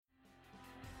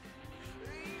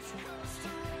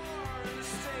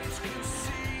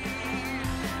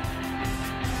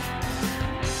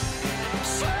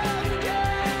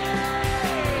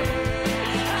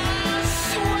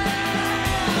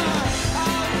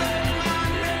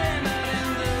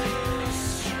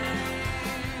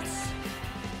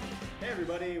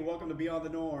to Beyond the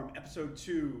Norm, episode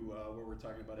 2, where we're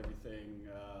talking about everything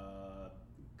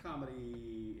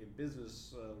comedy and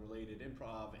business related,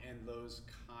 improv, and those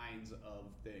kinds of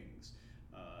things.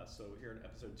 So here in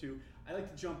episode 2, I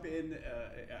like to jump in.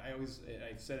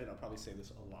 I've said it. I'll probably say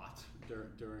this a lot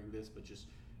during this, but just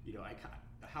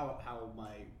how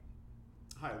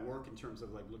I work in terms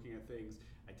of like looking at things.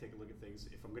 I take a look at things.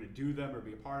 If I'm going to do them or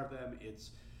be a part of them,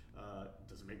 it's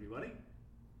does it make me money?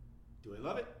 Do I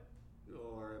love it?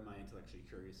 Or am I intellectually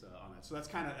curious on that? So that's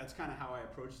kind of how I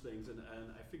approach things, and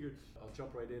I figured I'll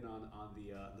jump right in on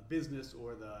the business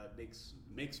or the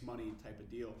makes money type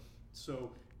of deal.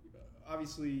 So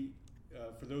obviously,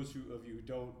 for those of you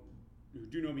who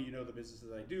do know me, you know the business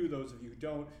that I do. Those of you who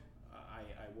don't,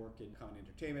 I work in comedy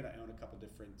entertainment. I own a couple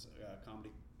different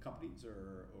comedy companies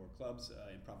or clubs,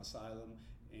 Improv Asylum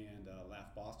and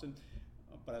Laugh Boston.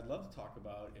 But I'd love to talk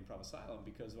about Improv Asylum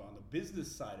because on the business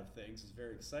side of things, it's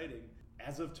very exciting.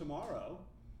 As of tomorrow,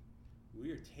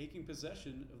 we are taking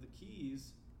possession of the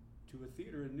keys to a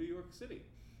theater in New York City.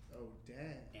 Oh,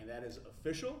 dang. And that is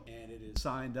official, and it is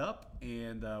signed up,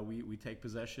 and we take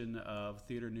possession of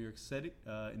theater in New York City,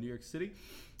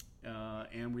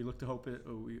 and we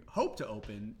hope to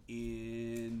open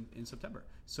in September.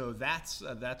 So that's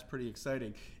pretty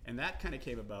exciting, and that kind of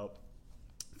came about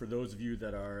for those of you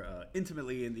that are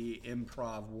intimately in the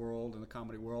improv world and the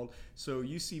comedy world. So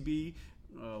UCB,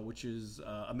 which is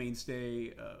a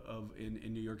mainstay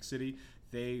in New York City,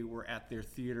 they were at their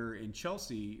theater in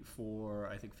Chelsea for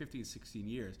I think 15, 16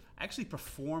 years. I actually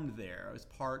performed there. I was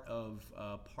part of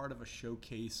a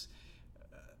showcase.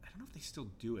 I don't know if they still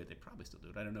do it. They probably still do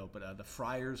it. I don't know. But the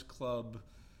Friars Club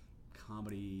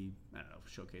comedy, I don't know,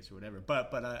 showcase or whatever.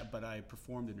 But I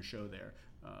performed in a show there.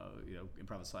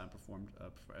 Improv Asylum performed.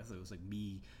 I think it was like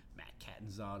me, Matt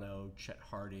Catanzano, Chet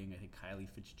Harding, I think Kylie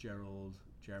Fitzgerald,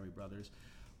 Jeremy Brothers.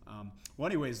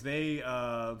 Anyways, they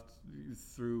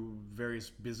through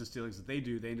various business dealings that they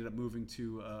do, they ended up moving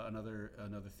to another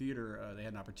theater. They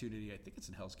had an opportunity. I think it's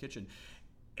in Hell's Kitchen,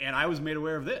 and I was made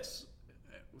aware of this.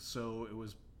 So it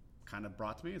was kind of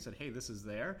brought to me and said, "Hey, this is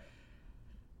there."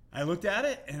 I looked at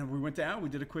it and we went down. We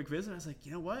did a quick visit. I was like,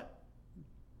 you know what?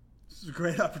 This is a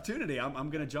great opportunity. I'm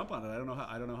going to jump on it. I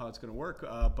don't know how it's going to work,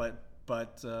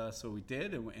 but so we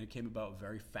did, and it came about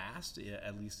very fast,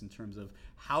 at least in terms of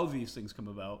how these things come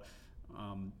about.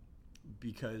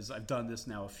 Because I've done this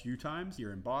now a few times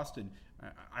here in Boston.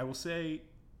 I will say,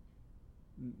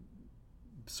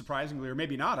 surprisingly, or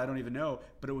maybe not, I don't even know,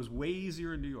 but it was way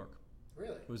easier in New York.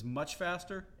 Really? It was much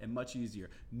faster and much easier.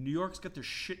 New York's got their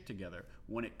shit together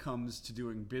when it comes to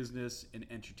doing business and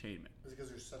entertainment. Is it because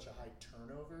there's such a high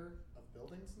turnover of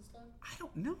buildings and stuff? I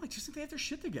don't know. I just think they have their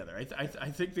shit together. I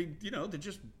think they're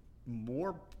just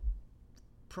more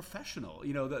professional.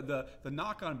 The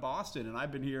knock on Boston, and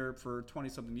I've been here for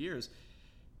 20-something years,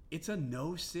 it's a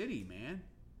no city, man.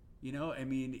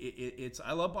 It's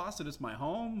I love Boston. It's my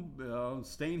home.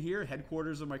 Staying here,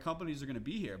 headquarters of my companies are going to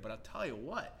be here. But I'll tell you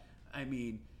what.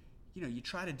 You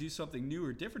try to do something new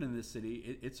or different in this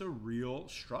city, it's a real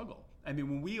struggle.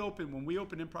 When we opened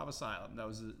Improv Asylum, that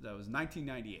was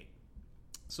 1998.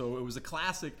 So it was a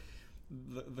classic.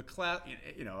 The class,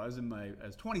 I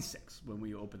was 26 when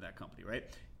we opened that company, right?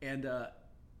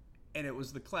 And it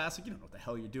was the classic, you don't know what the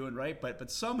hell you're doing, right?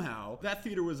 But somehow that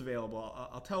theater was available.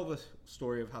 I'll tell the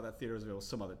story of how that theater was available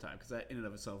some other time, because that in and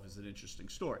of itself is an interesting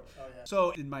story. Oh, yeah.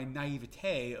 So in my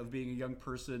naivete of being a young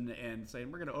person and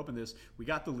saying, we're going to open this, we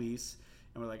got the lease,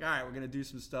 and we're like, all right, we're going to do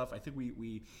some stuff. I think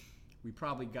we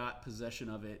probably got possession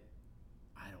of it,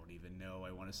 I don't even know,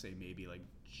 I want to say maybe like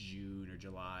June or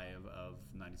July of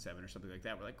 97 or something like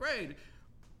that. We're like, great,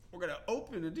 we're going to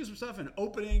open and do some stuff. And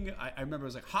opening, I remember it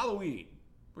was like Halloween.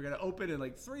 We're going to open in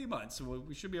like 3 months, so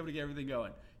we should be able to get everything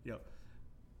going.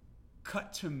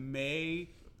 Cut to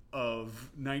May of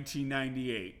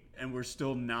 1998, and we're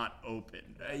still not open.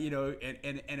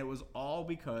 And it was all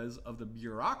because of the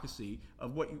bureaucracy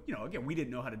of what, again, we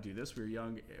didn't know how to do this. We were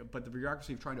young, but the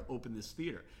bureaucracy of trying to open this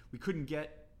theater. We couldn't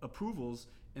get approvals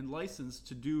and license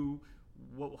to do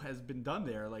what has been done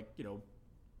there,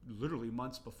 literally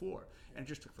months before. And it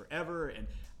just took forever, and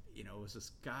it was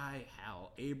this guy,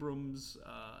 Hal Abrams,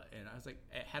 and I was like,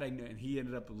 had I known, and he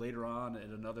ended up later on at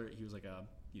another, he was like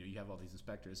you have all these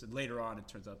inspectors, and later on it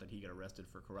turns out that he got arrested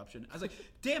for corruption. I was like,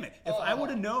 damn it, if I would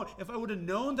have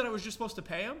known that I was just supposed to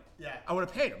pay him, yeah, I would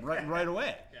have paid him right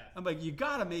away. Yeah. I'm like, you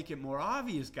got to make it more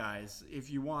obvious, guys, if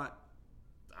you want,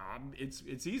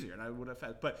 it's easier, and I would have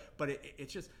had, but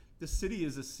it's just, the city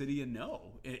is a city of no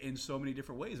in so many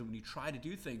different ways, and when you try to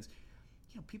do things,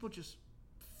 people just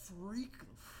freak the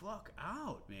fuck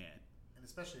out, man. And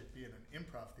especially it being an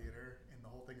improv theater and the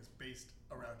whole thing is based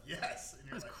around yes. And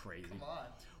you're That's like, crazy. Come on.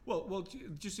 Well,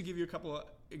 just to give you a couple of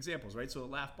examples, right? So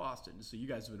Laugh Boston. So you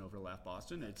guys have been over to Laugh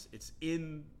Boston.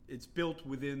 It's built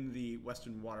within the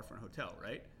Western Waterfront Hotel,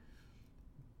 right?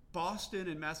 Boston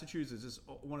and Massachusetts is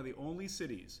one of the only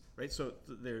cities, right? So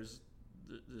there's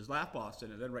Laugh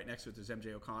Boston, and then right next to it there's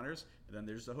MJ O'Connor's, and then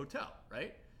there's the hotel,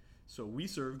 right? So we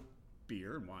serve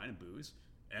beer and wine and booze.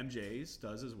 MJ's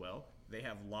does as well. They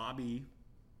have lobby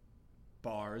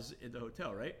bars in the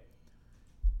hotel, right?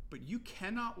 But you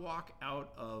cannot walk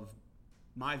out of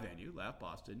my venue, Laugh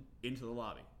Boston, into the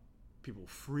lobby. People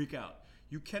freak out.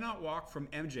 You cannot walk from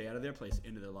MJ out of their place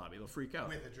into their lobby. They'll freak out.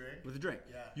 With a drink? With a drink.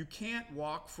 Yeah. You can't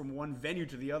walk from one venue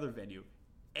to the other venue.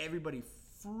 Everybody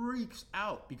freaks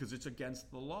out because it's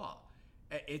against the law.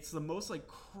 It's the most like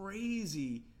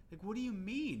crazy, like what do you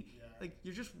mean? Yeah. Like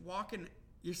you're just walking,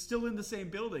 you're still in the same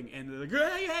building and they're like,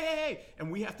 hey.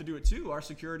 And we have to do it too. Our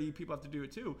security people have to do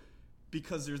it too.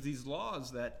 Because there's these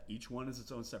laws that each one is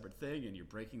its own separate thing, and you're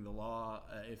breaking the law.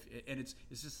 And it's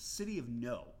just a city of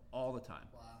no all the time.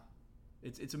 Wow.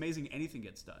 It's amazing anything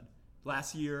gets done.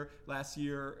 Last year,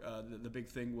 the big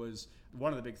thing was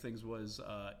one of the big things was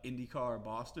IndyCar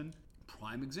Boston.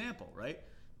 Prime example, right?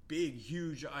 Big,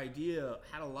 huge idea.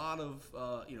 Had a lot of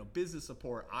business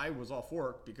support. I was all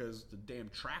for it because the damn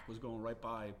track was going right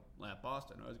by Laugh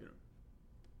Boston. I was gonna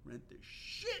rent the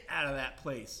shit out of that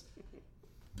place.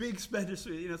 Big spenders,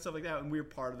 stuff like that, and we were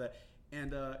part of that.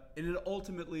 And it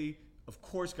ultimately, of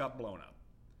course, got blown up.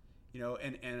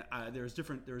 There's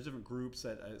different groups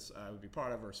that I would be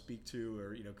part of or speak to,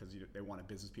 or because they wanted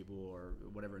business people or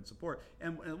whatever in support.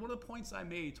 And one of the points I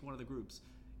made to one of the groups,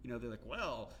 they're like,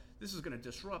 well, this is going to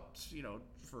disrupt,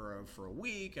 for a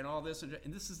week and all this, and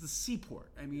this is the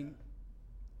seaport. I mean,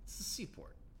 it's the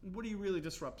seaport. What are you really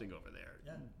disrupting over there?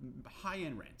 Yeah.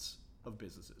 High-end rents of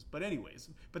businesses. But anyways,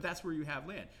 that's where you have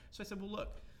land. So I said, well,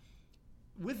 look,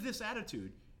 with this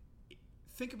attitude,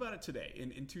 think about it today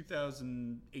in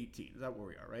 2018. Is that where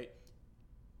we are, right?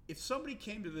 If somebody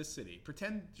came to this city,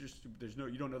 pretend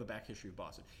you don't know the back history of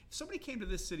Boston. If somebody came to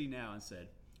this city now and said,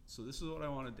 so this is what I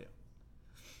want to do.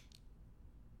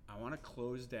 I want to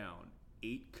close down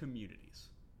 8 communities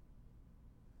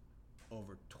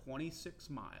over 26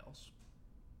 miles.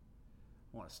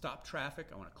 I want to stop traffic.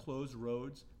 I want to close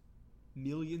roads.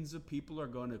 Millions of people are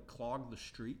going to clog the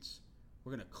streets.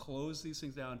 We're going to close these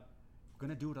things down. We're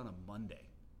going to do it on a Monday,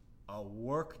 a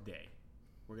work day.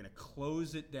 We're going to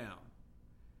close it down.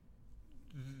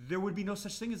 There would be no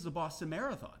such thing as the Boston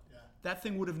Marathon. Yeah. That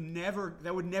thing would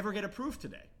never get approved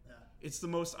today. Yeah. It's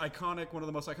one of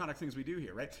the most iconic things we do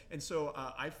here, right? And so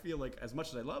I feel like as much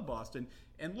as I love Boston,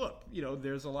 and look,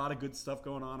 there's a lot of good stuff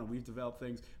going on, and we've developed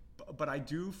things, but I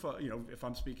do, if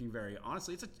I'm speaking very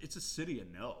honestly, it's a city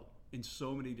of no. In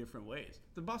so many different ways.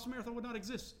 The Boston Marathon would not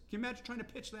exist. Can you imagine trying to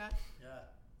pitch that? Yeah.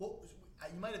 Well,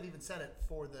 you might have even said it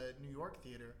for the New York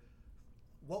theater.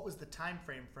 What was the time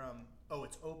frame from,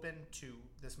 it's open to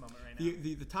this moment right now?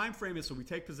 The time frame is, so we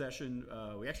take possession,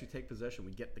 we actually take possession,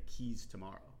 we get the keys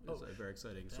tomorrow. It's very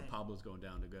exciting. Dang. So Pablo's going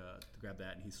down to grab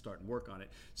that, and he's starting work on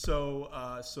it. So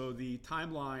the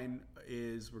timeline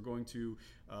is we're going to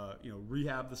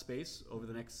rehab the space over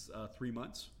the next 3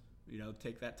 months.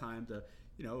 Take that time to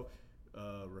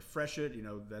refresh it.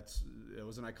 It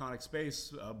was an iconic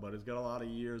space, but it's got a lot of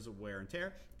years of wear and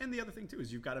tear. And the other thing too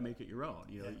is you've got to make it your own.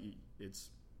 It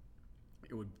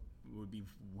would be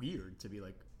weird to be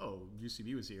like, oh,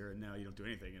 UCB was here and now you don't do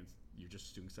anything and you're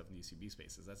just doing stuff in the UCB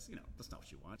spaces. That's not what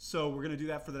you want. So we're going to do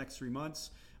that for the next 3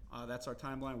 months. That's our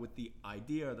timeline with the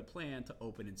idea or the plan to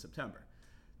open in September.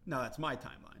 Now that's my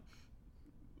timeline.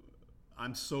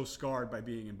 I'm so scarred by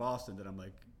being in Boston that I'm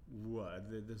like, what?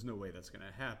 There's no way that's going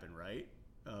to happen, right?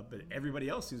 But everybody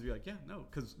else seems to be like, yeah, no,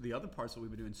 because the other parts that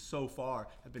we've been doing so far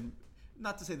have been,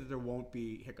 not to say that there won't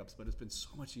be hiccups, but it's been so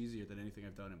much easier than anything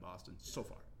I've done in Boston so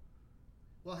far.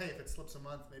 Well, hey, if it slips a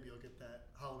month, maybe you'll get that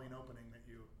Halloween opening that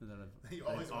you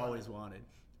I've always wanted.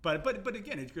 But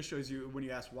again, it just shows you when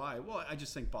you ask why. Well, I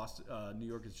just think Boston, New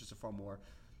York is just a far more.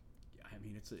 I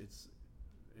mean, it's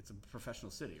a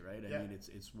professional city, right? Yeah. I mean,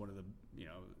 it's one of the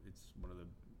it's one of the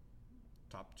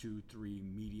top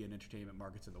 2-3 media and entertainment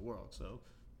markets in the world. So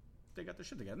they got their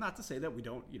shit together. Not to say that we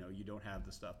don't, you don't have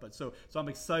the stuff, but so I'm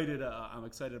excited. I'm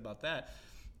excited about that.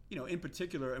 In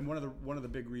particular, and one of the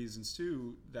big reasons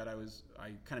too that I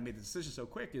kind of made the decision so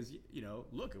quick is,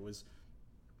 look,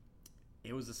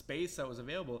 it was a space that was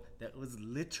available that was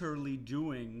literally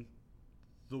doing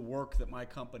the work that my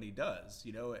company does.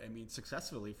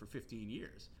 Successfully for 15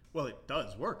 years. Well, it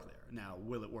does work there. Now,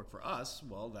 will it work for us?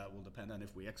 Well, that will depend on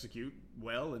if we execute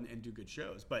well and do good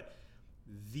shows. But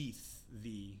the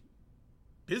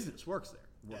business works there.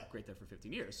 Worked Yeah. great there for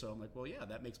 15 years. So I'm like, well, yeah,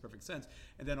 that makes perfect sense.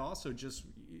 And then also just,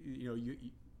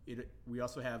 we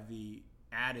also have the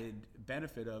added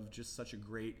benefit of just such a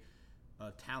great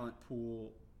talent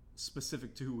pool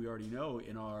specific to who we already know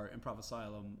in our Improv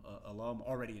Asylum alum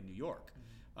already in New York.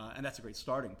 And that's a great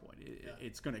starting point.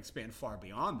 It's going to expand far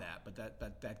beyond that, but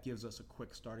that gives us a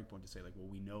quick starting point to say, like, well,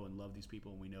 we know and love these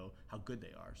people, and we know how good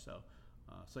they are. So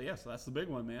that's the big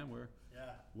one, man.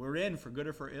 We're in for good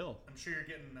or for ill. I'm sure you're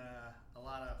getting a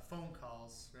lot of phone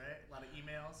calls, right? A lot of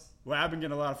emails. Well, I've been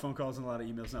getting a lot of phone calls and a lot of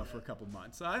emails now for a couple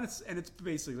months, and it's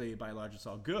basically by and large it's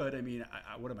all good. I mean,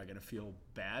 what am I going to feel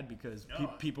bad because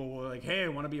people were like, hey, I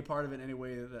want to be a part of it in any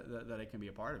way that I can be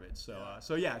a part of it.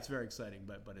 So yeah, it's very exciting,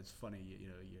 but it's funny, you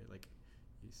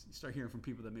start hearing from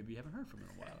people that maybe you haven't heard from in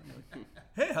a while. And you're like,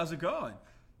 hey, how's it going?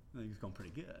 I think it's going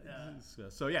pretty good. Yeah.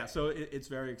 So it's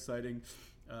very exciting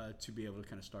to be able to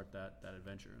kind of start that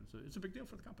adventure, and so it's a big deal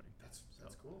for the company. That's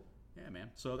cool. Yeah,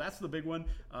 man. So that's the big one,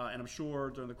 and I'm sure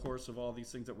during the course of all these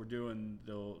things that we're doing,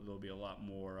 there'll be a lot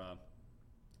more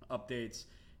updates,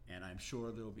 and I'm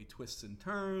sure there'll be twists and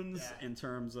turns in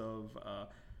terms of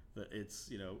it's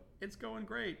going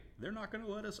great. They're not going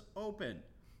to let us open.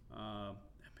 I'll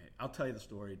tell you the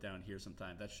story down here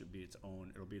sometime. That should be its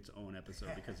own. It'll be its own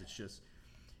episode because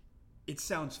it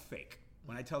sounds fake.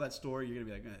 When I tell that story, you're gonna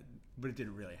be like, but it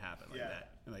didn't really happen like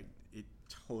that. And like it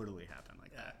totally happened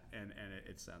like that, and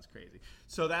it sounds crazy.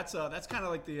 So that's kind of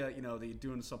like the the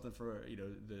doing something for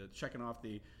the checking off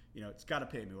the it's got to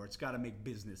pay me or it's got to make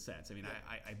business sense. I mean,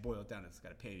 I boil it down, it's got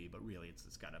to pay me, but really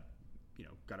it's got to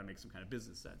make some kind of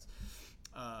business sense.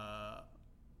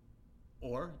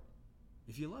 Or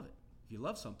if you love it, if you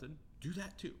love something, do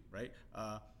that too, right?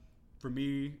 For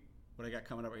me, what I got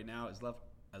coming up right now is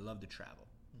I love to travel.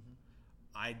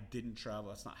 I didn't travel.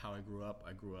 That's not how I grew up.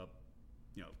 I grew up,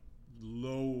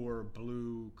 lower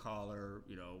blue collar,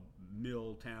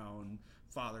 mill town,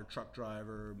 father truck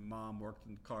driver, mom worked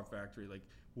in the car factory. Like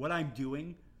what I'm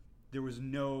doing,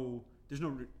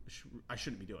 I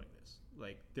shouldn't be doing this.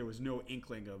 Like there was no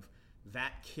inkling of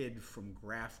that kid from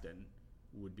Grafton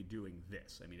would be doing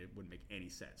this. I mean, it wouldn't make any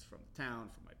sense from the town,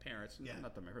 from my parents. Yeah.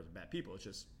 Not that my parents are bad people. It's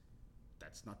just,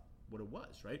 that's not what it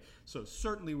was, right? So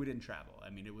certainly we didn't travel. I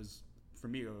mean, it was, for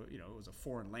me, it was a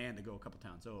foreign land to go a couple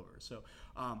towns over. So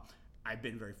I've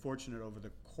been very fortunate over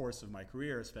the course of my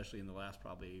career, especially in the last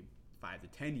probably 5 to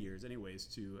 10 years anyways,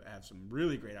 to have some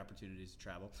really great opportunities to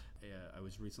travel. I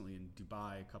was recently in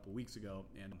Dubai a couple weeks ago,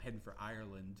 and I'm heading for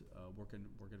Ireland, working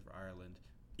for Ireland,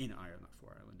 in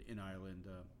Ireland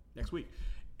next week.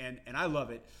 And I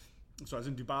love it. So I was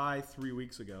in Dubai 3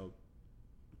 weeks ago,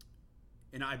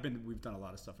 and we've done a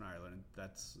lot of stuff in Ireland, and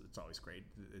it's always great.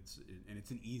 It's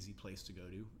an easy place to go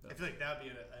to. I feel like that would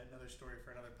be another story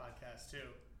for another podcast too.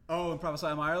 Oh, Improv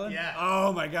Asylum Ireland? Yeah.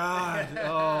 Oh my God.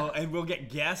 Oh, and we'll get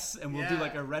guests, and we'll do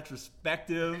like a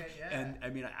retrospective. Yeah. And I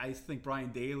mean, I think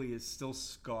Brian Daly is still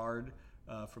scarred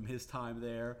from his time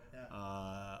there.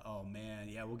 Yeah. Oh man,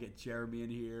 yeah, we'll get Jeremy in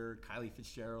here, Kylie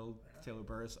Fitzgerald, Taylor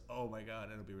Burris. Oh my God,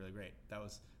 that'll be really great. That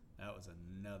was a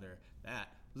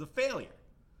failure.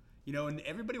 And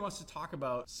everybody wants to talk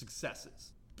about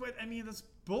successes. But I mean, that's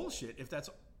bullshit if that's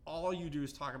all you do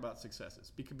is talk about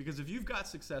successes. Because if you've got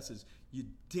successes, you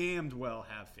damned well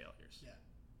have failures. Yeah.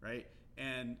 Right?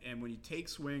 And when you take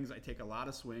swings, I take a lot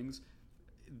of swings,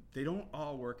 they don't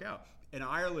all work out. And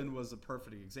Ireland was a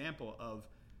perfect example of,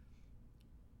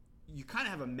 you kind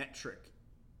of have a metric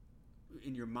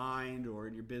in your mind or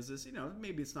in your business.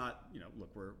 Maybe it's not,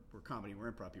 look, we're comedy,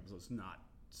 we're improv people, so it's not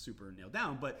super nailed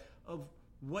down, but of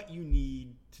what you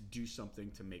need to do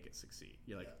something to make it succeed.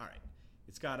 You're like, all right,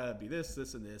 it's got to be this,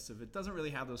 this, and this. If it doesn't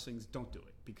really have those things, don't do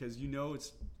it, because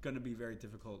it's going to be very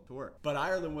difficult to work. But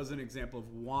Ireland was an example of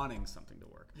wanting something to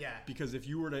work. Yeah. Because if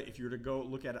you were to go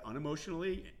look at it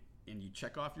unemotionally and you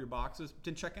check off your boxes,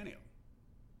 didn't check any of them.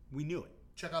 We knew it.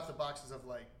 Check off the boxes of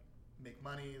like, make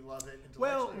money, love it,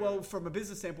 intellectually. Well, from a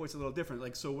business standpoint, it's a little different.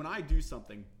 Like, so when I do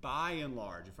something, by and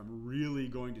large, if I'm really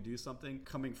going to do something,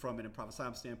 coming from an Improv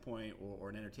Asylum standpoint or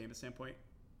an entertainment standpoint,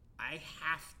 I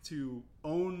have to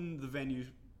own the venue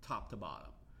top to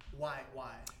bottom. Why?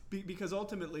 Because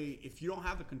ultimately, if you don't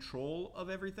have the control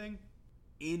of everything,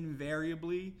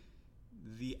 invariably,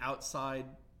 the outside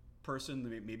person,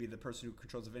 maybe the person who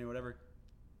controls the venue, whatever,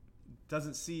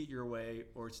 doesn't see it your way,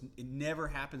 or it never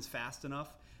happens fast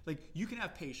enough. Like, you can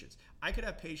have patience. I could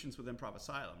have patience with Improv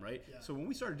Asylum, right? Yeah. So when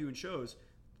we started doing shows,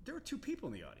 there were 2 people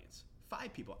in the audience,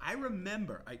 5 people. I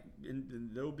remember,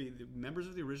 and there'll be the members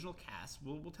of the original cast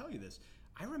will tell you this.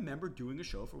 I remember doing a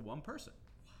show for 1 person.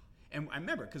 And I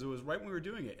remember, because it was right when we were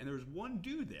doing it, and there was 1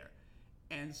 dude there.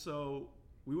 And so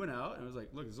we went out and it was like,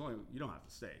 look, you don't have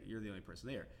to stay. You're the only person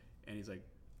there. And he's like,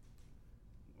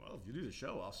 well, if you do the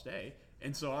show, I'll stay.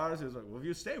 And so ours was like, well, if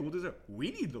you stay, we'll do it.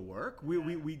 We need the work.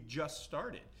 We just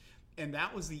started. And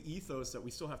that was the ethos that we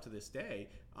still have to this day.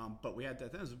 But we had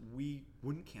that then, we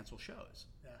wouldn't cancel shows.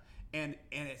 Yeah. And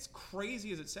as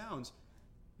crazy as it sounds,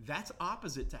 that's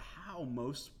opposite to how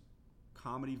most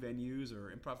comedy venues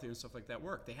or improv theater and stuff like that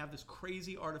work. They have this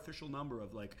crazy artificial number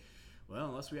of like, well,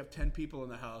 unless we have 10 people in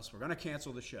the house, we're going to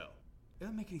cancel the show. It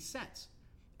doesn't make any sense.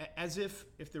 As if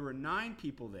there were 9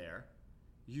 people there,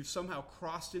 you've somehow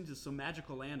crossed into some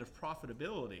magical land of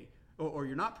profitability, or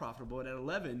you're not profitable, and at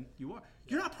 11 you are.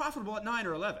 You're not profitable at 9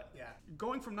 or 11. Yeah.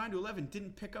 Going from 9 to 11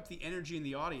 didn't pick up the energy in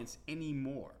the audience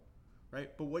anymore, right?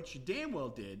 But what you damn well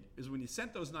did is when you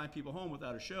sent those 9 people home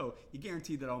without a show, you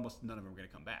guaranteed that almost none of them were going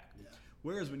to come back. Yeah.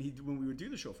 Whereas when we would do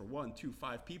the show for 1, 2,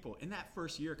 5 people, in that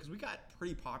first year, because we got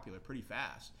pretty popular pretty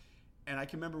fast, and I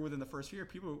can remember within the first year,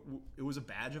 it was a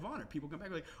badge of honor. People come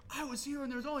back like, I was here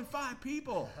and there was only 5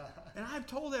 people. And I've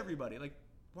told everybody, like,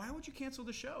 why would you cancel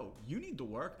the show? You need the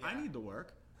work. Yeah. I need the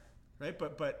work. Right?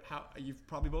 But how you've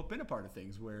probably both been a part of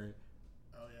things where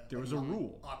there was a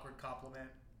rule. Awkward compliment.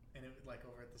 And it like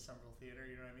over at the Somerville Theater,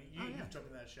 you know what I mean? You jumped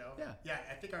in that show. Yeah. Yeah,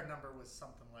 I think our number was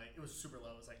something like, it was super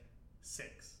low. It was like 6.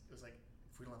 It was like,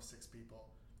 if we don't have 6 people.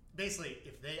 Basically,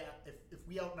 if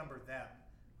we outnumber them,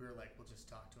 we were like, we'll just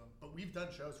talk to them. But we've done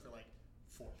shows for like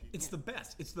 4 people. It's the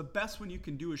best. It's the best when you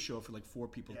can do a show for like 4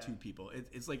 people, 2 people.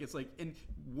 It's like, and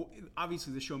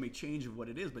obviously the show may change of what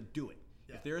it is, but do it.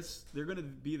 Yeah. If they're going to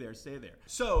be there, stay there.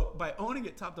 So by owning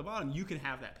it top to bottom, you can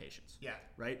have that patience. Yeah.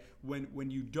 Right.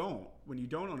 When you don't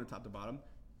own it top to bottom,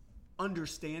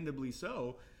 understandably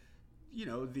so, you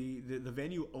know, the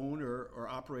venue owner or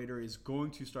operator is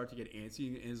going to start to get antsy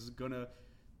and is going to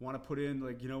want to put in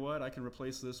like, you know what, I can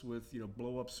replace this with, you know,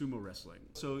 blow up sumo wrestling.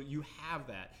 So you have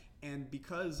that. And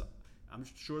because I'm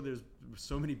sure there's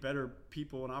so many better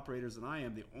people and operators than I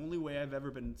am, the only way I've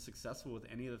ever been successful with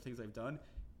any of the things I've done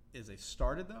is I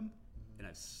started them and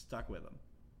I've stuck with them.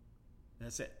 And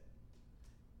that's it.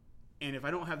 And if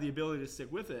I don't have the ability to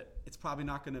stick with it, it's probably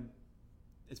not going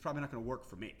to work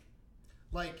for me.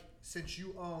 Like, since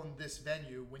you own this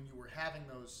venue, when you were having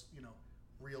those, you know,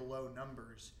 real low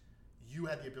numbers, you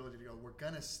had the ability to go, we're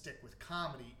going to stick with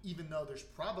comedy, even though there's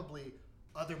probably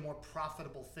other more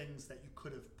profitable things that you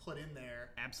could have put in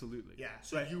there. Absolutely. Yeah.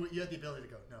 So right. you had the ability to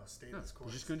go, no, stay this course.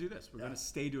 We're just going to do this. We're going to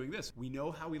stay doing this. We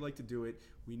know how we like to do it.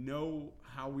 We know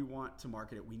how we want to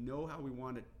market it. We know how we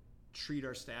want to treat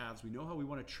our staffs. We know how we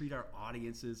want to treat our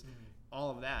audiences,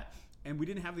 all of that. And we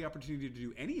didn't have the opportunity to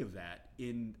do any of that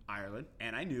in Ireland.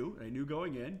 And I knew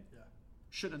going in,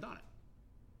 shouldn't have done it.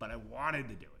 But I wanted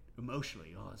to do it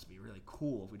emotionally. Oh, this would be really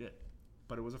cool if we did.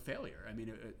 But it was a failure. I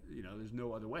mean, you know, there's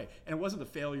no other way. And it wasn't the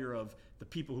failure of the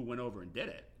people who went over and did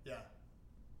it. Yeah.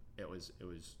 It was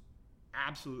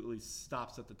absolutely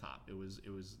stops at the top. It was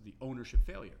the ownership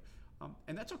failure.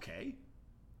 And that's okay.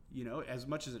 You know, as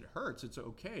much as it hurts, it's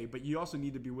okay. But you also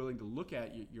need to be willing to look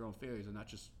at your own failures and not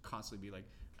just constantly be like,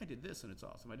 I did this and it's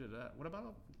awesome. I did that. What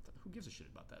about, who gives a shit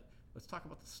about that? Let's talk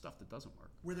about the stuff that doesn't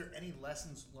work. Were there any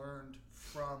lessons learned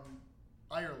from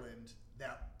Ireland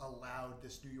that allowed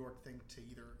this New York thing to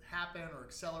either happen or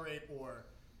accelerate, or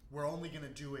we're only going to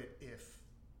do it if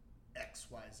X,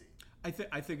 Y, Z?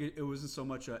 I think it wasn't so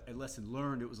much a lesson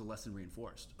learned, it was a lesson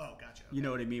reinforced. Oh, gotcha. Okay. You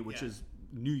know what I mean? Which is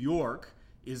New York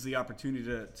is the opportunity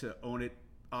to own it,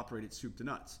 operate it soup to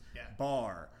nuts. Yeah.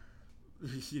 Bar,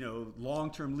 you know,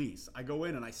 long-term lease. I go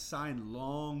in and I sign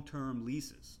long-term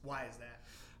leases. Why is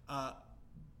that?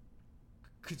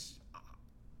 Because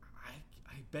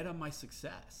I bet on my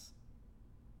success.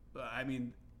 I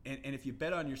mean, and if you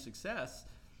bet on your success,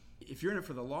 if you're in it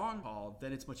for the long haul,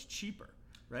 then it's much cheaper,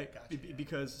 right? Gotcha,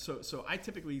 because so I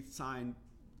typically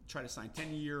try to sign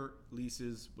 10-year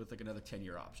leases with like another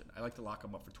 10-year option. I like to lock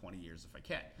them up for 20 years if I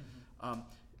can.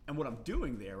 And what I'm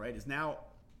doing there, right, is now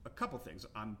a couple things.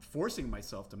 I'm forcing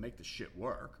myself to make the shit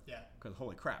work. Yeah. Because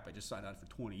holy crap, I just signed on for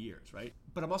 20 years, right?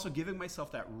 But I'm also giving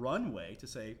myself that runway to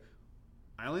say,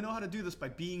 I only know how to do this by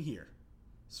being here.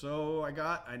 So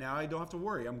now I don't have to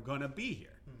worry. I'm gonna be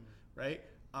here, right?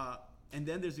 And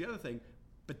then there's the other thing.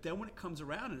 But then when it comes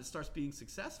around and it starts being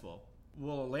successful,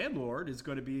 well, a landlord is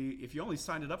going to be, if you only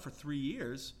signed it up for 3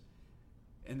 years,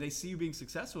 and they see you being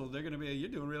successful, they're going to be, you're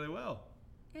doing really well.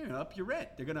 You're going to up your rent.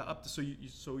 They're going to up, so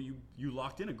you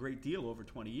locked in a great deal over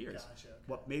 20 years. Gotcha, okay.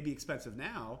 What may be expensive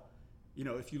now, you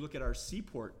know, if you look at our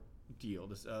Seaport deal,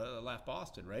 this Laugh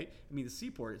Boston, right? I mean, the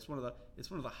Seaport, it's one of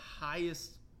the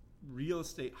hottest real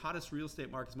estate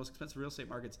markets, most expensive real estate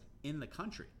markets in the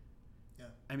country. Yeah.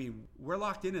 I mean, we're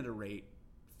locked in at a rate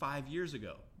 5 years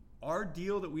ago. Our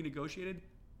deal that we negotiated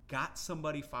got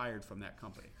somebody fired from that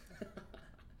company.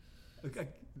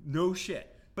 No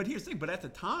shit. But here's the thing. But at the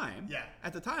time,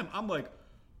 I'm like,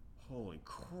 holy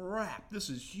crap, this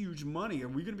is huge money. Are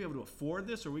we going to be able to afford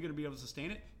this? Are we going to be able to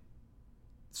sustain it?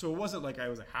 So it wasn't like I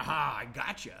was like, haha, I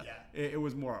gotcha. Yeah. It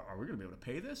was more, are we going to be able to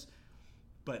pay this?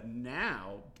 But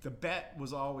now the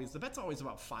bet's always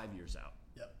about 5 years out.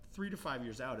 Yep. 3 to 5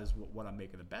 years out is what I'm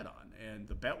making the bet on. And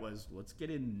the bet was, let's get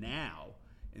in now.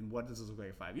 And what does this look like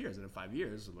in 5 years? And in 5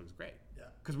 years, it looks great. Yeah.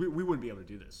 Because we wouldn't be able to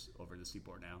do this over the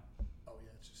Seaport now. Oh,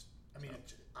 yeah. It's just, I mean,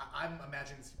 I'm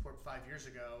imagining the Seaport 5 years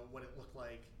ago, what it looked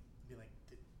like. Be like,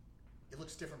 it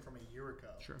looks different from a year ago.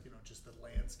 Sure. You know, just the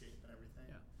landscape and everything.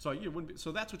 Yeah. So you wouldn't be,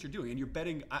 so that's what you're doing. And you're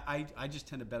betting, I just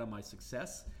tend to bet on my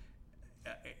success,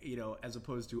 as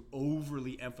opposed to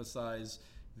overly emphasize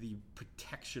the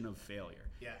protection of failure.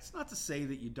 Yeah. It's not to say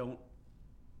that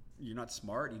you're not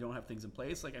smart, you don't have things in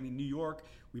place. Like, I mean, New York,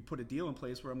 we put a deal in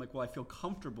place where I'm like, well, I feel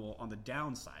comfortable on the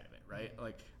downside of it, right? Mm-hmm.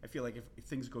 Like, I feel like if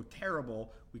things go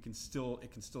terrible, it can still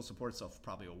support itself for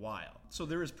probably a while. So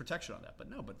there is protection on that. But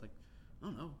like, I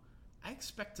don't know. I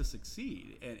expect to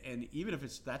succeed. And even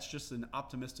if that's just an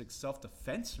optimistic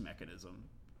self-defense mechanism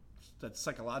that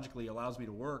psychologically allows me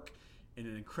to work in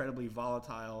an incredibly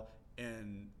volatile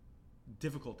and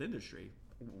difficult industry,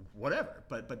 whatever.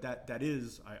 But that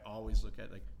is, I always look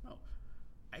at like, no,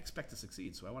 I expect to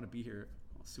succeed. So I want to be here.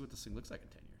 I'll see what this thing looks like in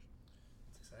 10 years.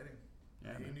 It's exciting.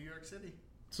 Yeah, in New York City.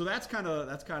 So that's kind of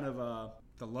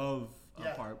the love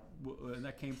part, and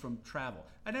that came from travel.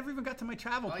 I never even got to my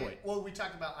travel point. Yeah. Well, we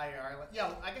talked about Ireland.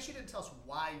 Yeah, I guess you didn't tell us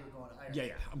why you were going to Ireland.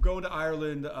 Yeah. I'm going to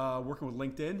Ireland, working with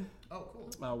LinkedIn. Oh,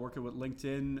 cool. Working with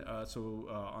LinkedIn,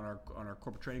 on our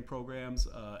corporate training programs,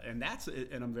 and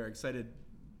I'm very excited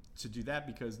to do that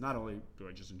because not only do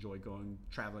I just enjoy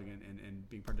traveling and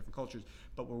being part of different cultures,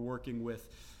 but we're working with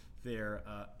their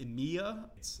EMEA.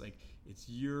 It's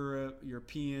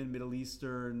European, Middle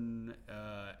Eastern,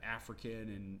 African,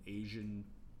 and Asian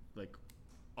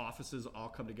offices all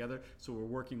come together. So we're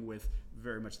working with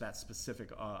very much that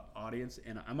specific audience,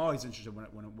 and I'm always interested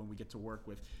when we get to work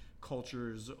with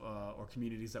cultures or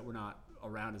communities that we're not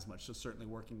around as much. So certainly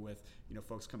working with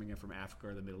folks coming in from Africa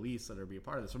or the Middle East that are be a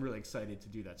part of this. I'm really excited to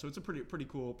do that. So it's a pretty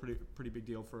cool, pretty big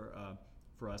deal for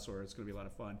us, or it's going to be a lot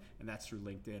of fun, and that's through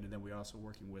LinkedIn. And then we're also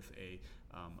working with a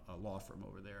law firm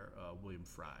over there, William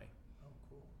Fry,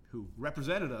 who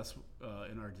represented us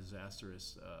in our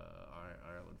disastrous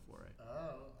Ireland foray.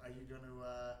 Oh, are you going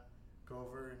to go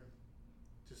over and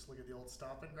just look at the old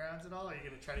stomping grounds and all? Are you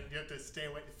going to try to? You have to stay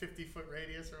away 50-foot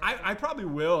radius? Or I probably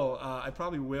will. I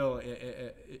probably will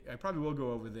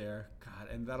go over there. God,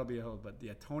 and that'll be a whole. But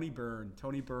yeah, Tony Byrne.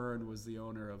 Tony Byrne was the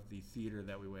owner of the theater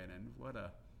that we went in. What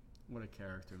a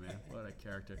character, man! What a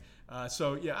character.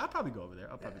 So yeah, I'll probably go over there.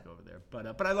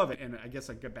 But I love it, and I guess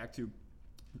I get back to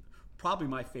probably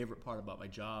my favorite part about my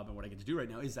job and what I get to do right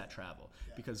now is that travel,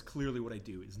 because clearly what I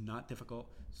do is not difficult.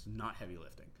 It's not heavy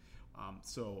lifting.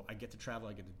 So I get to travel,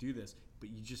 I get to do this,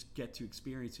 but you just get to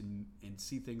experience and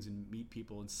see things and meet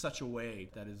people in such a way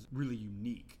that is really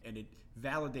unique, and it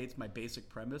validates my basic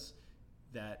premise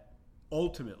that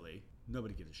ultimately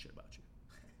nobody gives a shit about you.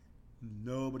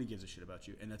 Nobody gives a shit about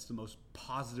you, and that's the most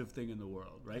positive thing in the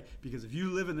world, right? Because if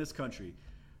you live in this country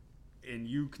and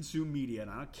you consume media, and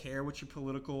I don't care what your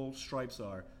political stripes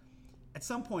are, at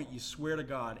some point you swear to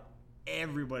God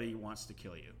everybody wants to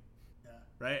kill you.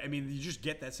 Right? I mean, you just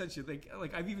get that sense. You're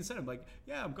like I've even said, I'm like,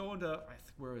 yeah, I'm going to, I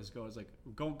think where I was going. I was like,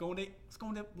 going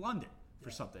to London for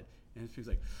something. And he's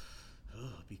like,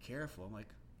 oh, be careful. I'm like,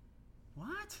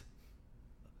 what?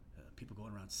 People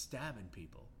going around stabbing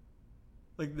people.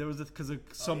 Like there was because of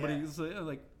somebody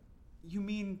like, you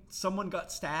mean someone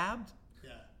got stabbed?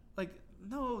 Yeah. Like,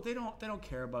 no, they don't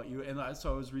care about you. And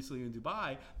so I was recently in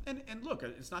Dubai, and look,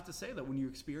 it's not to say that when you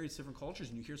experience different cultures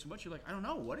and you hear so much, you're like, I don't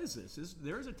know, what is this?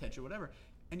 There is a tension, whatever.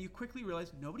 And you quickly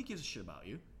realize nobody gives a shit about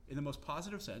you in the most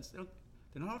positive sense. They're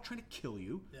not all trying to kill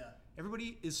you. Yeah.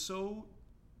 Everybody is so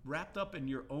wrapped up in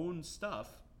your own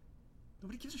stuff.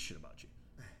 Nobody gives a shit about you,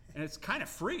 and it's kind of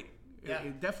free. Yeah.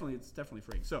 It's definitely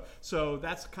free. So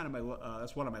that's kind of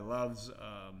that's one of my loves.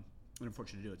 I'm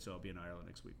fortunate to do it, so I'll be in Ireland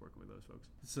next week working with those folks.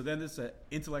 So then this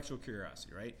intellectual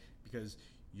curiosity, right? Because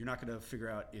you're not going to figure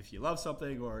out if you love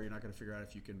something, or you're not going to figure out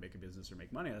if you can make a business or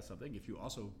make money out of something if you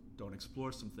also don't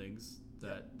explore some things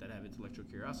that have intellectual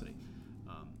curiosity.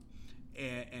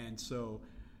 And so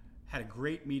had a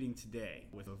great meeting today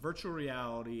with a virtual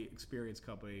reality experience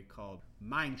company called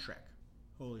Mindtrek.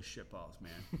 Holy shitballs,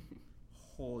 man.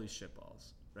 Holy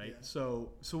shitballs. Right. Yeah. So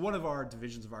one of our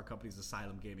divisions of our company is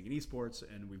Asylum Gaming and Esports,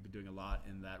 and we've been doing a lot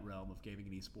in that realm of gaming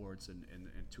and esports, and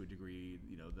to a degree,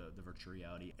 the virtual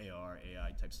reality, AR,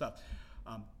 AI type stuff.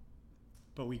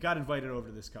 But we got invited over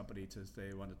to this company to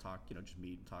they wanted to talk, just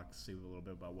meet and talk, see a little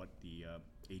bit about what the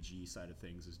AG side of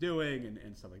things is doing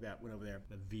and stuff like that. Went over there,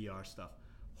 the VR stuff.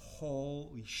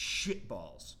 Holy shit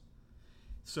balls.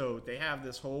 So they have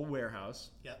this whole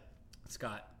warehouse. Yeah. It's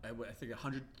got, I think,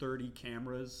 130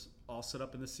 cameras all set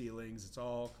up in the ceilings. It's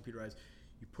all computerized.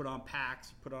 You put on packs,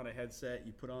 you put on a headset,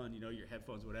 you put on, your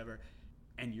headphones, whatever,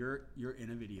 and you're in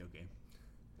a video game.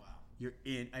 Wow. You're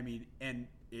in, and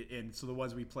so the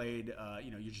ones we played,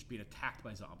 you're just being attacked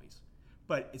by zombies.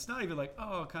 But it's not even like,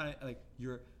 kind of like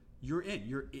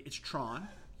it's Tron.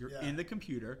 You're in the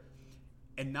computer.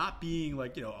 And not being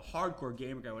like, a hardcore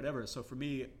gamer guy, whatever. So for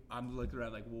me, I'm looking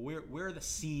around like, well, where are the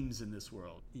seams in this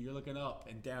world? You're looking up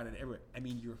and down and everywhere.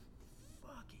 You're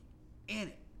fucking in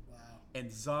it. Wow.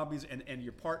 And zombies and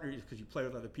your partner, because you play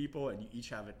with other people and you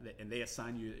each have it, and they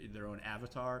assign you their own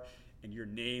avatar, and your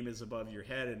name is above your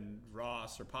head, and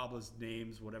Ross or Pablo's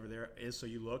names, whatever there is. So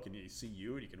you look and you see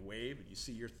you and you can wave and you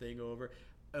see your thing over.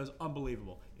 It was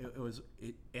unbelievable. It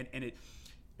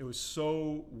was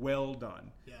so well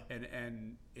done,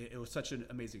 and it was such an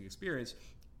amazing experience.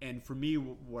 And for me,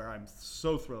 where I'm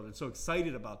so thrilled and so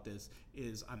excited about this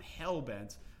is I'm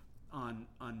hell-bent on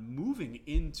moving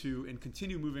into and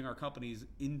continue moving our companies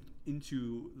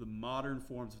into the modern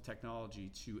forms of technology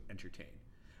to entertain.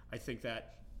 I think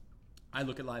that I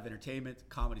look at live entertainment,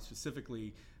 comedy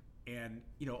specifically, and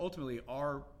ultimately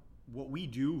what we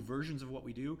do, versions of what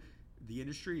we do, the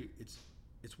industry,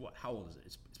 it's what? How old is it?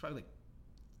 It's probably like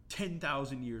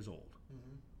 10,000 years old,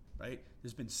 right?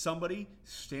 There's been somebody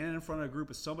standing in front of a group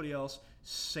of somebody else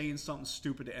saying something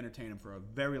stupid to entertain them for a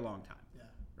very long time,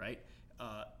 right?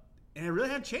 And it really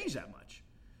hasn't changed that much.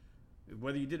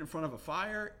 Whether you did it in front of a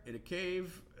fire, in a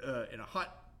cave, in a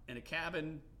hut, in a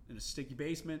cabin, in a sticky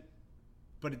basement,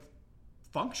 but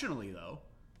functionally, though,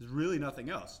 there's really nothing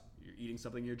else. You're eating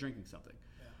something, you're drinking something.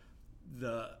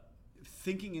 The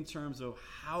thinking in terms of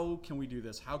how can we do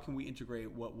this, how can we integrate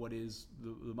what is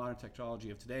the modern technology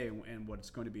of today and what it's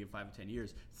going to be in 5 and 10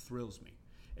 years thrills me.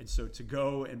 And so to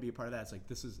go and be a part of that, it's like,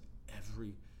 this is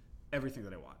everything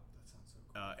that I want. That sounds so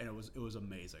cool. And it was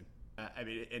amazing.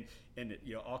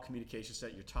 All communication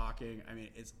set, you're talking,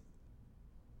 it's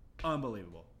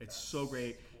unbelievable. It's so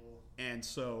great. Cool. And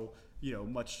so,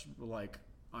 much like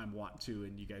I'm wanting to,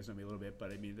 and you guys know me a little bit, but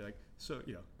they're like, so,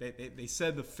 they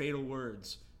said the fatal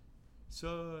words.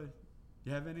 So,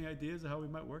 you have any ideas of how we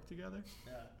might work together?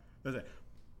 Yeah. I was like,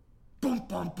 boom,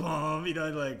 boom, boom.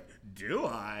 Do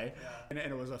I? Yeah. And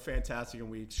it was a fantastic,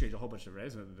 and we exchanged a whole bunch of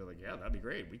resumes. And they're like, yeah, that'd be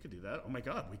great. We could do that. Oh my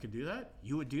God, we could do that?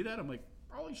 You would do that? I'm like,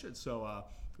 probably should. So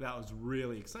that was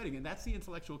really exciting. And that's the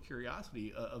intellectual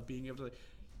curiosity of being able to,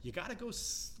 you got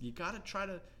to try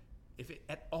to, if it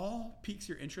at all piques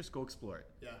your interest, go explore it.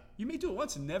 Yeah. You may do it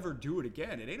once and never do it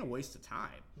again. It ain't a waste of time.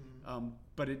 Mm-hmm.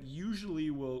 But it usually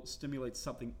will stimulate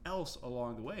something else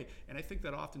along the way. And I think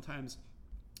that oftentimes,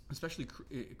 especially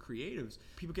creatives,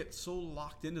 people get so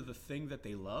locked into the thing that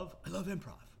they love. I love improv.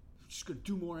 I'm just going to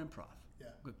do more improv. Yeah.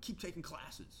 I'm going to keep taking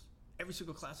classes. Every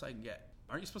single class I can get.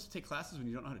 Aren't you supposed to take classes when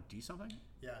you don't know how to do something?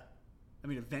 Yeah.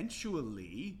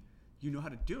 Eventually, you know how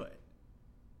to do it.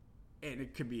 And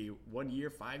it could be 1 year,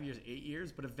 5 years, 8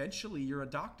 years, but eventually you're a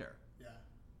doctor. Yeah.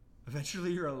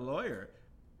 Eventually you're a lawyer.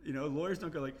 Lawyers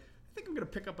don't go like, I think I'm going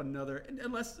to pick up another,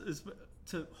 unless it's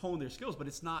to hone their skills, but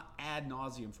it's not ad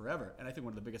nauseum forever. And I think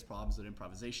one of the biggest problems in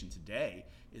improvisation today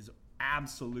is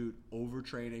absolute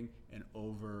overtraining and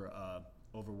over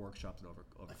workshops and over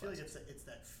I feel like it's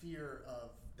that fear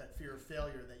of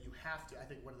failure that you have to. I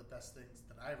think one of the best things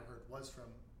that I ever heard was from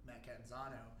Matt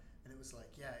Catanzano, and it was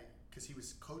like, because he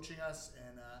was coaching us,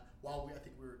 and I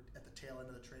think we were at the tail end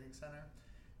of the training center,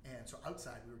 and so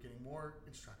outside we were getting more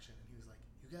instruction, and he was like,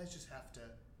 you guys just have to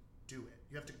do it.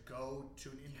 You have to go to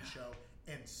an indie show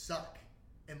and suck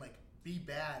and like be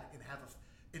bad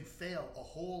and fail a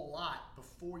whole lot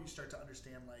before you start to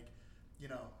understand,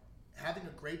 having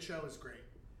a great show is great.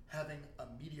 Having a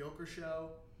mediocre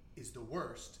show is the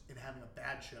worst, and having a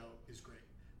bad show is great,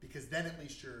 because then at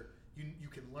least you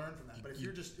can learn from that. But if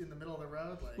you're just in the middle of the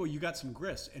road, well, you got some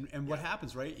grist, and what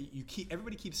happens, right?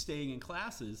 Everybody keeps staying in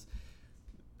classes.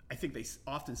 I think they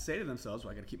often say to themselves,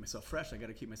 well, I got to keep myself fresh. I got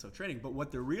to keep myself training. But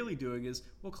what they're really doing is,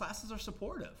 well, classes are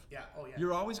supportive. Yeah. Oh, yeah.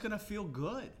 You're always going to feel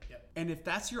good. Yep. And if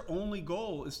that's your only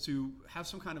goal is to have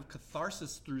some kind of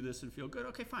catharsis through this and feel good,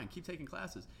 okay, fine, keep taking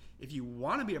classes. If you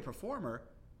want to be a performer,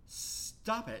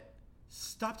 stop it.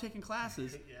 Stop taking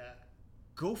classes. Yeah.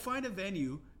 Go find a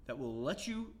venue that will let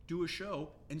you do a show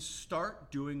and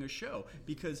start doing a show,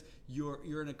 because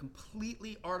you're in a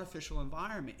completely artificial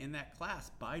environment in that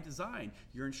class by design.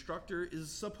 Your instructor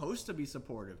is supposed to be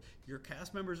supportive. Your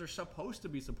cast members are supposed to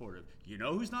be supportive. You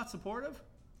know who's not supportive?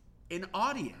 An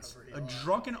audience, a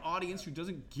drunken audience who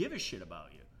doesn't give a shit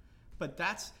about you. But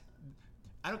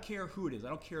I don't care who it is. I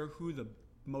don't care who the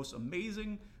most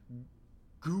amazing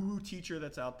guru teacher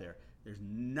that's out there. There's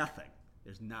nothing.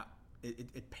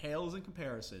 It pales in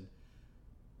comparison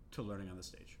to learning on the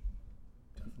stage.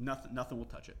 Nothing will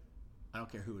touch it. I don't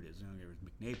care who it is. I don't care if it's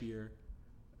McNapier.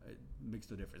 It makes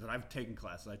no difference. And I've taken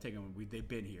classes. They've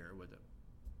been here with them.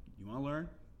 You want to learn?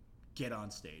 Get on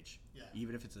stage. Yeah.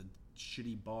 Even if it's a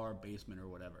shitty bar, basement, or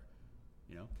whatever.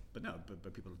 But no,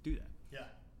 but people don't do that. Yeah.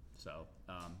 So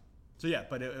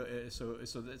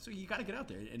you got to get out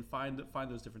there and find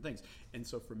those different things. And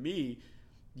so for me,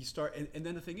 you start, and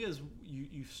then the thing is,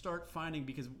 you start finding,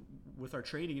 because with our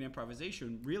training in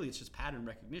improvisation, really it's just pattern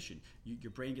recognition.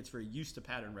 Your brain gets very used to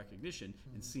pattern recognition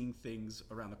and seeing things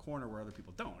around the corner where other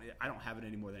people don't. I don't have it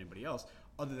any more than anybody else,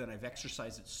 other than I've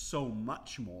exercised it so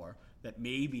much more that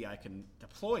maybe I can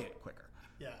deploy it quicker.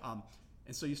 Yeah.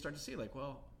 And so you start to see, like,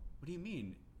 well, what do you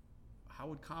mean? How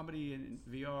would comedy and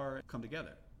VR come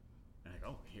together? And I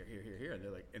go, here. And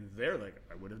they're like,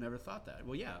 I would have never thought that.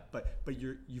 Well, yeah, but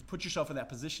you've put yourself in that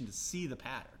position to see the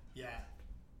pattern. Yeah.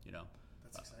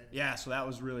 That's exciting. Yeah, so that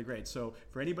was really great. So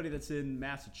for anybody that's in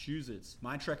Massachusetts,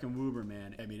 Mindtrek and Woober,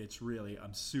 man, I mean,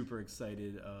 I'm super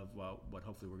excited of what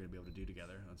hopefully we're going to be able to do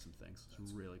together on some things.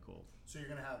 It's really cool. So you're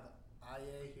going to have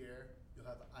IA here, you'll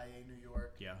have IA New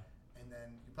York. Yeah. And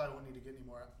then you probably won't need to get any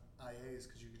more IAs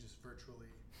because you could just virtually.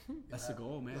 That's the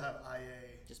goal, man. You'll have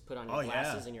IA. Just put on your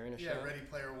glasses and you're in a show. Yeah, Ready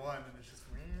Player One, and it's just.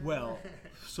 Well,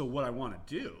 so what I want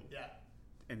to do. Yeah.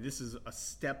 And this is a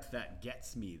step that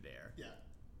gets me there. Yeah.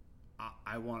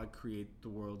 I want to create the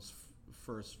world's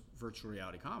first virtual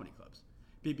reality comedy clubs,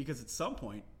 because at some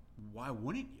point, why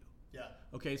wouldn't you? Yeah.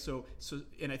 Okay, so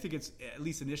and I think it's, at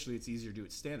least initially, it's easier to do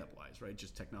it stand-up wise, right?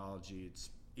 Just technology,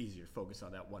 it's easier to focus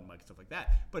on that one mic, stuff like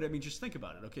that. But I mean, just think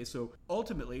about it. Okay, so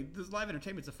ultimately, this live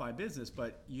entertainment's a fine business,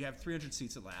 but you have 300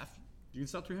 seats at Laugh. You can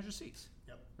sell 300 seats.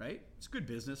 Yep. Right? It's good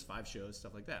business, 5 shows,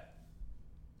 stuff like that.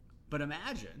 But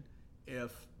imagine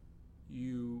if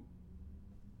you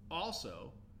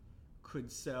also could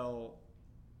sell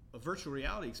a virtual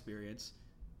reality experience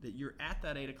that you're at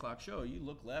that 8 o'clock show. You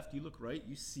look left, you look right,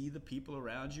 you see the people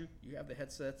around you, you have the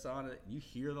headsets on it, you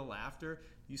hear the laughter,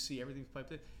 you see everything's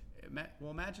piped in.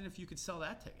 Well, imagine if you could sell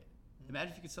that ticket.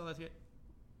 Imagine if you could sell that ticket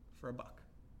for $1.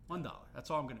 $1.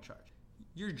 That's all I'm going to charge.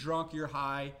 You're drunk, you're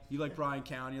high, you like Bryan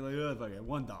County, you're like, okay,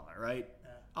 $1, right? Yeah.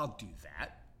 I'll do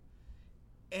that.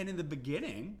 And in the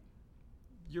beginning,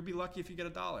 you'll be lucky if you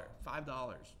get $1,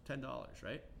 $5, $10,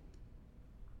 right?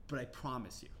 But I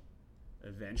promise you,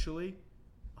 eventually,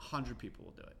 100 people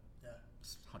will do it. Yeah.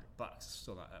 It's $100,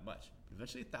 still not that much. But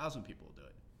eventually 1,000 people will do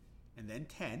it. And then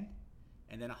 10,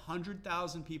 and then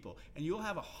 100,000 people. And you'll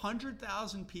have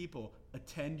 100,000 people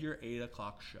attend your 8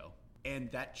 o'clock show.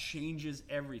 And that changes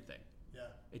everything. Yeah.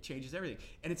 It changes everything.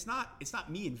 And it's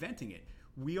not me inventing it.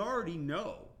 We already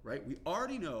know, right? We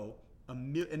already know,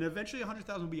 and eventually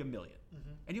 100,000 will be $1 million.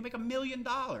 Mm-hmm. And you make $1 million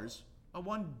on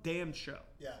one damn show.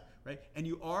 Yeah. Right? And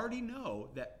you already know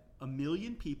that 1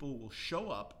 million people will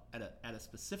show up at a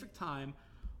specific time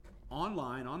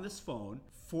online on this phone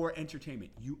for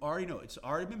entertainment. You already know. It's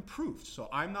already been proved. So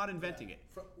I'm not inventing it.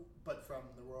 But from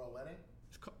the Royal Wedding?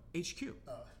 It's called HQ.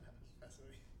 Oh, that was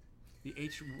fascinating.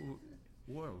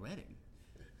 The Royal Wedding?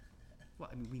 Well,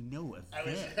 I mean, we know of I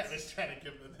was trying to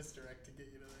give them this direct to get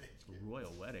you to the HQ.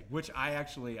 Royal Wedding, which I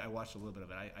watched a little bit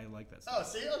of it. I like that stuff. Oh,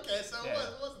 see? Okay, so yeah.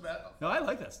 It wasn't that. No, I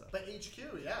like that stuff. But HQ,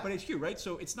 yeah. But HQ, right?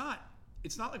 So it's not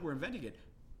like we're inventing it.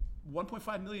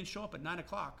 1.5 million show up at 9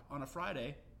 o'clock on a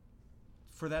Friday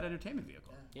for that entertainment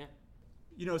vehicle.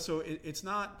 Yeah. So it's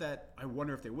not that I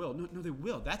wonder if they will. No, they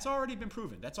will. That's already been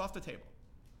proven. That's off the table.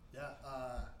 Yeah.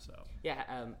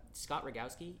 Yeah, Scott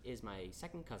Rogowski is my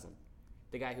second cousin.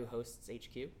 The guy who hosts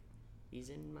HQ. He's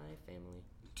in my family.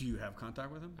 Do you have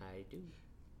contact with him? I do.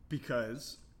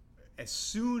 Because as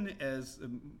soon as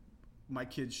my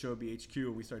kids showed me HQ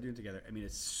and we started doing it together, I mean,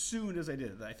 as soon as I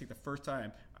did it, I think the first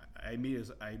time I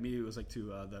immediately was like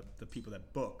to the people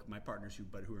that book, my partners who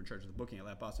are in charge of the booking at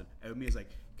Laugh Boston. I immediately was like,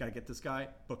 gotta get this guy,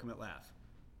 book him at Laugh.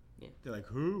 Yeah. They're like,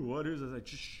 who? What is it? I was like,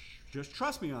 just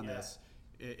trust me on this.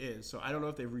 It is. So I don't know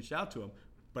if they've reached out to him,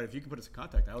 but if you can put us in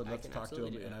contact, I would love to talk to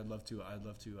him, and I'd love to have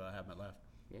him at Laugh.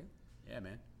 Yeah. Yeah,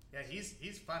 man. Yeah,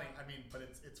 he's funny. I mean, but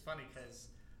it's funny because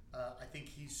I think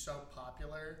he's so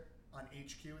popular on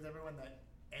HQ with everyone that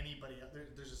anybody.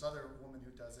 There's this other woman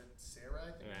who does it, Sarah,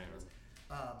 I think her name is.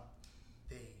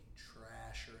 They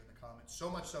trash her in the comments. So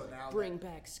much so now. Bring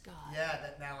back Scott. Yeah,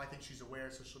 that now I think she's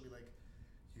aware, so she'll be like,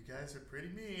 "You guys are pretty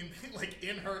mean," like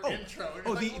in her intro.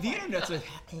 The internet's a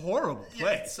horrible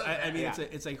place. So I mean,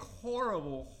 it's a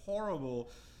horrible,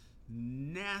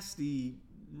 nasty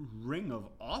ring of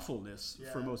awfulness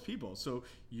for most people. So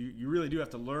you really do have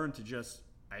to learn to just,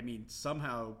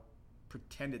 somehow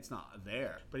pretend it's not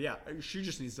there. But yeah, she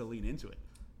just needs to lean into it.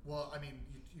 Well, I mean,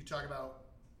 you talk about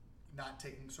not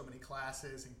taking so many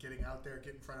classes and getting out there,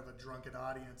 get in front of a drunken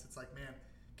audience. It's like, man,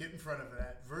 get in front of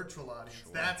that virtual audience.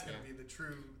 Sure. That's going to be the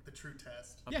true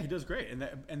test. Yeah, he does great.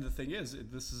 And the thing is,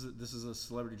 this is a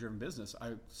celebrity driven business.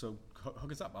 So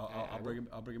hook us up. I'll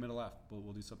bring him in a laugh.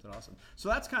 We'll do something awesome. So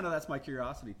that's my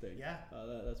curiosity thing. Yeah.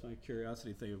 That's my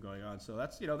curiosity thing of going on. So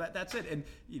that's that's it. And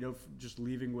just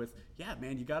leaving with, yeah,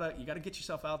 man, you gotta get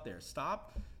yourself out there.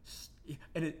 Stop.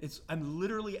 And I'm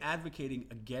literally advocating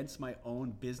against my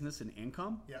own business and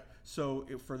income. Yeah. So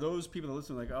for those people that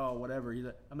listen, like, oh, whatever,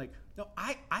 I'm like, no,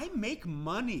 I make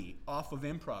money off of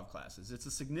improv classes. It's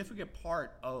a significant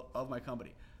part of my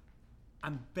company.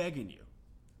 I'm begging you.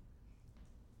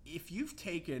 If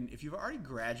you've already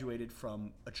graduated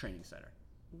from a training center,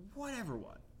 whatever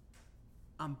one,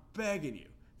 I'm begging you.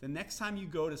 The next time you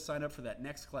go to sign up for that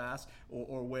next class,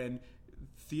 or when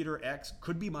Theater X,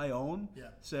 could be my own,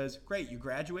 says, great, you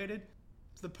graduated.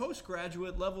 The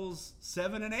postgraduate levels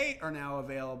 7 and 8 are now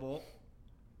available.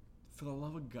 For the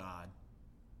love of God,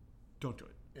 don't do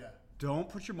it. Yeah. Don't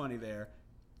put your money there.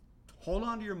 Hold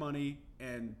on to your money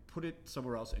and put it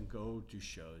somewhere else and go do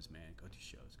shows, man. Go do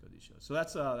shows. So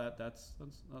that's those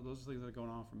are things that are going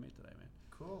on for me today, man.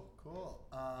 Cool.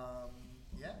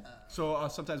 Yeah. So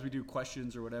sometimes we do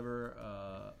questions or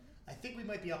whatever. I think we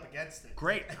might be up against it.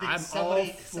 Great. I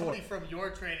think somebody from your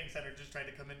training center just tried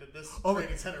to come into this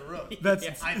training center room. I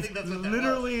think that's what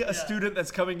literally a student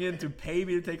that's coming in to pay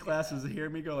me to take classes to hear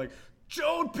me go like,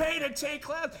 don't pay to take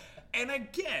class. And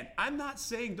again, I'm not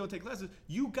saying don't take classes.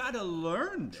 You got to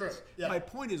learn this. True. Yeah. My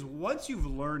point is, once you've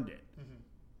learned it,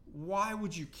 why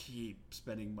would you keep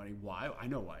spending money? Why? I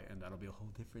know why, and that'll be a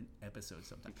whole different episode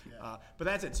sometime. Yeah. But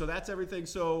that's it. So that's everything.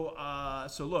 So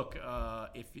look,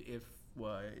 if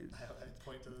I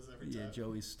point to this every time. Yeah,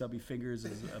 Joey's stubby fingers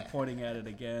is pointing at it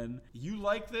again. You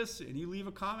like this and you leave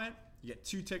a comment, you get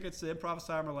 2 tickets to Improv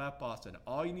Asylum or Laugh Boston.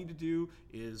 All you need to do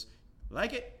is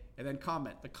like it and then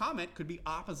comment. The comment could be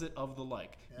opposite of the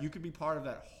like. Yeah. You could be part of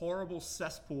that horrible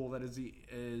cesspool that is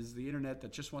the internet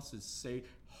that just wants to say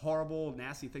horrible,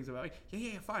 nasty things about me.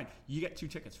 Yeah, fine. You get 2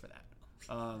 tickets for that.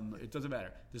 It doesn't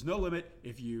matter. There's no limit.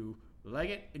 If you like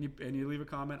it and you leave a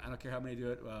comment, I don't care how many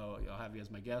do it. I'll have you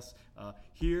as my guest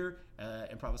here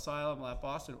at Improv Asylum, Laugh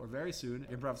Boston, or very soon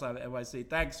Improv Asylum NYC.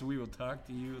 Thanks. We will talk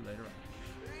to you later on.